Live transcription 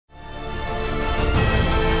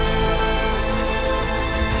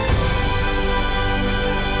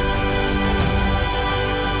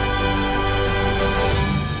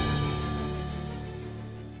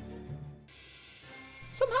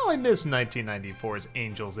I missed 1994's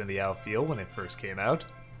Angels in the Outfield when it first came out.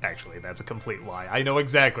 Actually, that's a complete lie. I know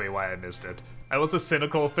exactly why I missed it. I was a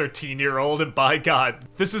cynical 13-year-old, and by God,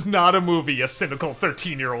 this is not a movie a cynical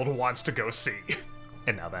 13-year-old wants to go see.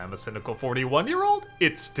 And now that I'm a cynical 41-year-old,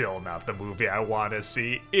 it's still not the movie I want to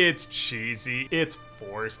see. It's cheesy, it's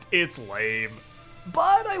forced, it's lame.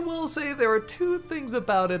 But I will say there are two things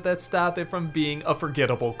about it that stop it from being a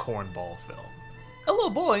forgettable cornball film. A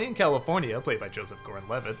little boy in California, played by Joseph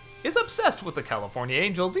Gordon-Levitt, is obsessed with the California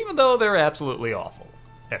Angels, even though they're absolutely awful.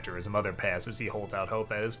 After his mother passes, he holds out hope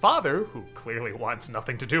that his father, who clearly wants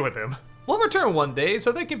nothing to do with him, will return one day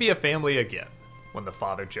so they can be a family again. When the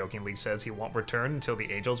father jokingly says he won't return until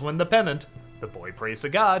the Angels win the pennant, the boy prays to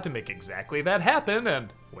God to make exactly that happen,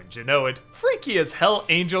 and wouldn't you know it, freaky as hell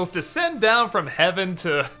angels descend down from heaven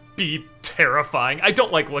to be terrifying. I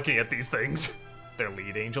don't like looking at these things. Their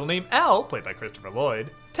lead angel named Al, played by Christopher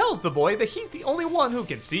Lloyd, tells the boy that he's the only one who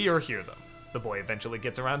can see or hear them. The boy eventually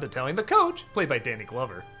gets around to telling the coach, played by Danny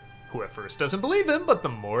Glover, who at first doesn't believe him, but the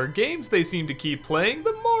more games they seem to keep playing,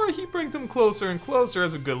 the more he brings him closer and closer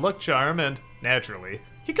as a good luck charm, and naturally,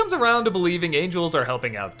 he comes around to believing angels are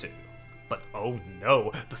helping out too. But oh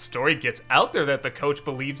no, the story gets out there that the coach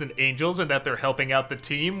believes in angels and that they're helping out the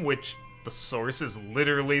team, which the source is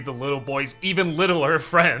literally the little boy's even littler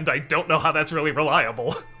friend. I don't know how that's really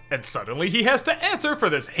reliable. And suddenly he has to answer for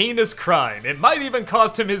this heinous crime. It might even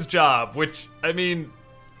cost him his job, which, I mean,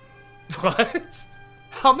 what?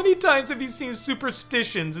 How many times have you seen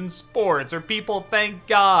superstitions in sports, or people thank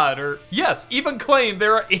God, or yes, even claim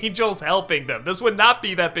there are angels helping them? This would not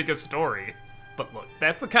be that big a story. But look,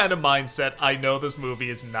 that's the kind of mindset I know this movie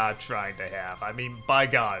is not trying to have. I mean, by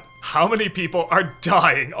God, how many people are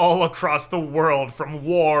dying all across the world from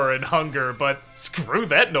war and hunger, but screw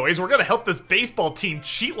that noise, we're gonna help this baseball team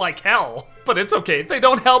cheat like hell. But it's okay, they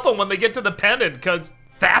don't help them when they get to the pennant, cause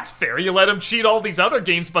that's fair, you let them cheat all these other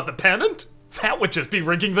games but the pennant? That would just be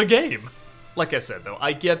rigging the game. Like I said though,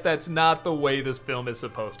 I get that's not the way this film is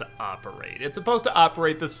supposed to operate. It's supposed to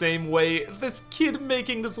operate the same way this kid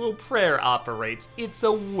making this little prayer operates. It's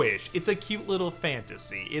a wish, it's a cute little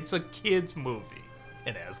fantasy, it's a kid's movie.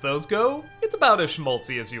 And as those go, it's about as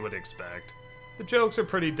schmaltzy as you would expect. The jokes are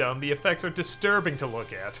pretty dumb, the effects are disturbing to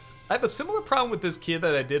look at. I have a similar problem with this kid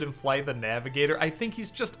that I did in Flight the Navigator. I think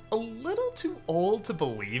he's just a little too old to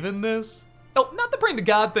believe in this. Oh, not the praying to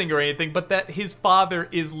God thing or anything, but that his father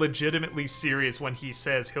is legitimately serious when he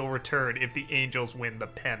says he'll return if the Angels win the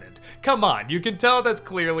pennant. Come on, you can tell that's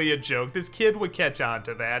clearly a joke. This kid would catch on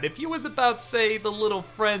to that. If he was about, say, the little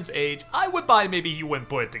friend's age, I would buy maybe he wouldn't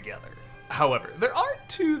put it together. However, there are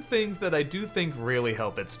two things that I do think really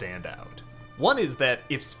help it stand out. One is that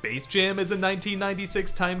if Space Jam is a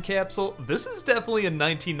 1996 time capsule, this is definitely a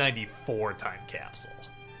 1994 time capsule.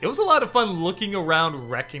 It was a lot of fun looking around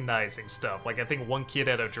recognizing stuff. Like I think one kid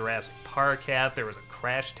had a Jurassic Park hat, there was a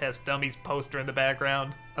Crash Test Dummies poster in the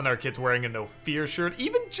background, another kid's wearing a No Fear shirt.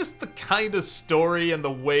 Even just the kind of story and the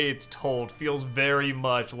way it's told feels very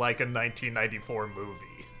much like a 1994 movie.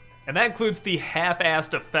 And that includes the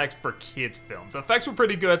half-assed effects for kids' films. Effects were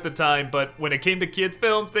pretty good at the time, but when it came to kids'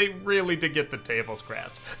 films, they really did get the table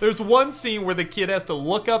scraps. There's one scene where the kid has to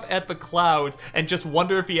look up at the clouds and just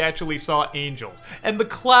wonder if he actually saw angels. And the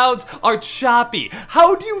clouds are choppy.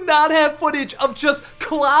 How do you not have footage of just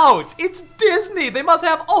clouds? It's Disney! They must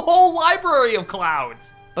have a whole library of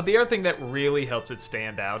clouds! But the other thing that really helps it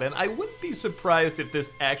stand out, and I wouldn't be surprised if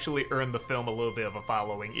this actually earned the film a little bit of a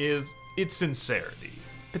following, is its sincerity.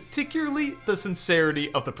 Particularly the sincerity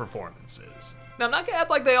of the performances. Now, I'm not gonna act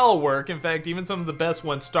like they all work. In fact, even some of the best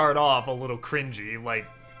ones start off a little cringy. Like,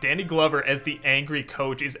 Danny Glover as the angry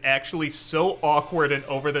coach is actually so awkward and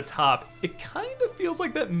over the top. It kind of feels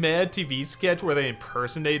like that Mad TV sketch where they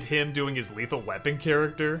impersonate him doing his Lethal Weapon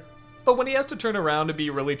character. But when he has to turn around to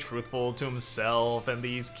be really truthful to himself and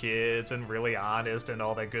these kids and really honest and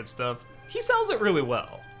all that good stuff, he sells it really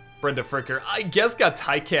well. Brenda Fricker, I guess, got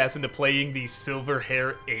typecast into playing these silver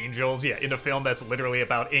hair angels. Yeah, in a film that's literally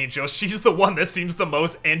about angels, she's the one that seems the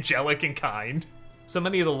most angelic and kind. So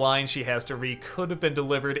many of the lines she has to read could have been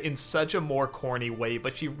delivered in such a more corny way,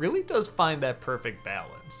 but she really does find that perfect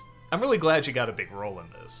balance. I'm really glad she got a big role in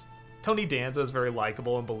this. Tony Danza is very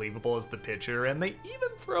likable and believable as the pitcher, and they even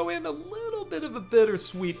throw in a little bit of a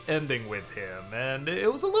bittersweet ending with him, and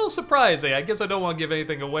it was a little surprising. I guess I don't want to give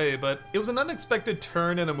anything away, but it was an unexpected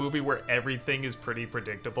turn in a movie where everything is pretty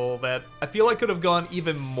predictable that I feel like could have gone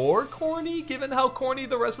even more corny given how corny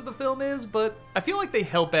the rest of the film is, but I feel like they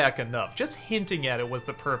held back enough. Just hinting at it was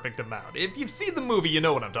the perfect amount. If you've seen the movie, you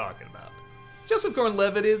know what I'm talking about. Joseph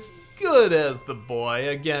Gordon-Levitt is good as the boy.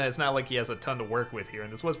 Again, it's not like he has a ton to work with here,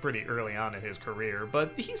 and this was pretty early on in his career,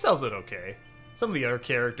 but he sells it okay. Some of the other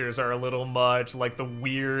characters are a little much, like the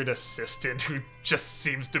weird assistant who just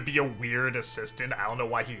seems to be a weird assistant. I don't know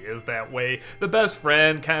why he is that way. The best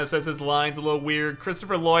friend kind of says his lines a little weird.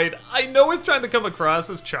 Christopher Lloyd, I know he's trying to come across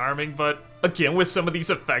as charming, but again, with some of these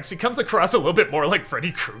effects, he comes across a little bit more like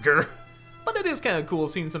Freddy Krueger. But it is kind of cool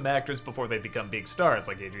seeing some actors before they become big stars,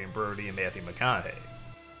 like Adrien Brody and Matthew McConaughey.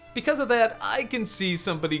 Because of that, I can see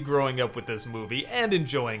somebody growing up with this movie and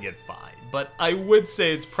enjoying it fine, but I would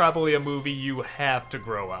say it's probably a movie you have to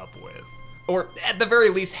grow up with. Or at the very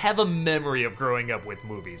least, have a memory of growing up with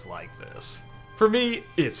movies like this. For me,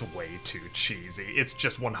 it's way too cheesy. It's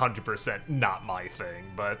just 100% not my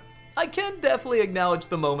thing, but I can definitely acknowledge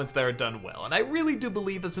the moments that are done well, and I really do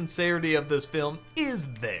believe the sincerity of this film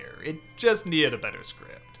is there. It just needed a better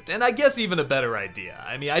script. And I guess even a better idea.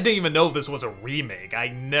 I mean, I didn't even know this was a remake. I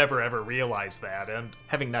never ever realized that, and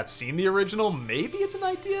having not seen the original, maybe it's an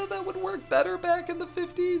idea that would work better back in the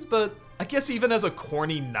 50s, but I guess even as a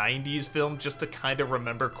corny 90s film, just to kind of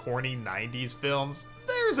remember corny 90s films,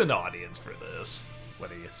 there's an audience for this.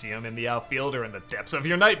 Whether you see them in the outfield or in the depths of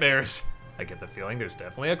your nightmares, I get the feeling there's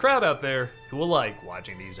definitely a crowd out there who will like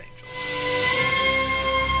watching these angels.